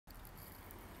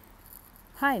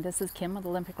Hi, this is Kim with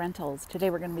Olympic Rentals.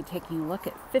 Today we're going to be taking a look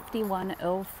at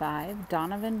 5105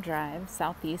 Donovan Drive,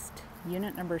 Southeast,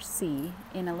 unit number C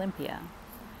in Olympia.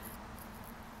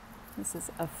 This is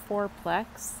a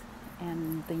fourplex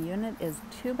and the unit is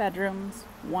 2 bedrooms,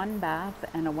 1 bath,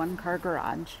 and a 1-car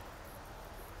garage.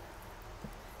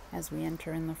 As we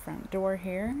enter in the front door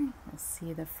here, you'll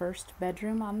see the first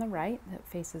bedroom on the right that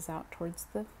faces out towards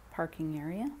the parking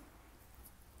area.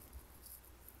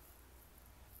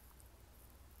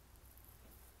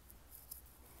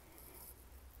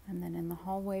 And then in the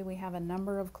hallway we have a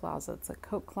number of closets, a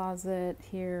coat closet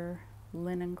here,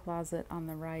 linen closet on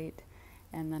the right,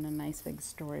 and then a nice big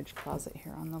storage closet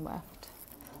here on the left.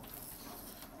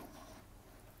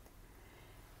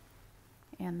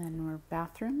 And then our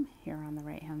bathroom here on the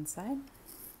right hand side.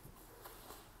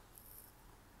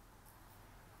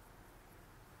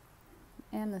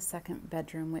 And the second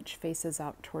bedroom, which faces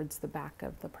out towards the back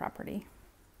of the property.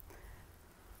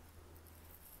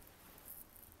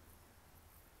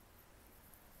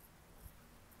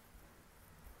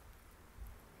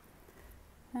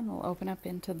 And we'll open up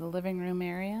into the living room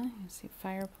area. You see a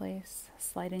fireplace,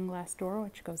 sliding glass door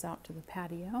which goes out to the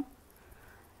patio.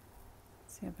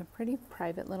 So you have a pretty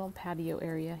private little patio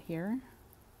area here.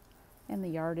 And the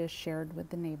yard is shared with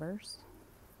the neighbors.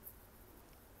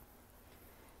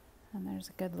 And there's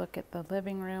a good look at the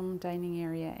living room, dining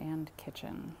area, and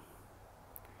kitchen.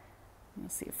 You'll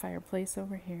see a fireplace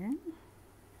over here.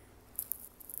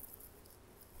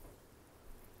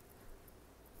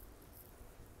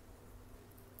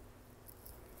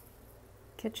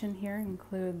 Kitchen here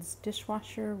includes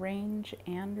dishwasher, range,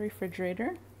 and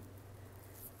refrigerator,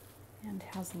 and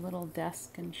has a little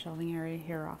desk and shelving area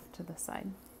here off to the side.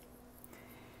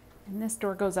 And this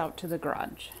door goes out to the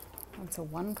garage. It's a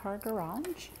 1-car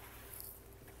garage,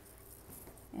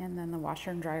 and then the washer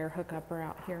and dryer hookup are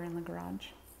out here in the garage.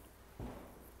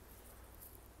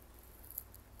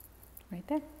 Right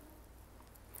there.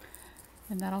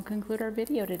 And that'll conclude our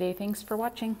video today. Thanks for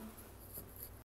watching.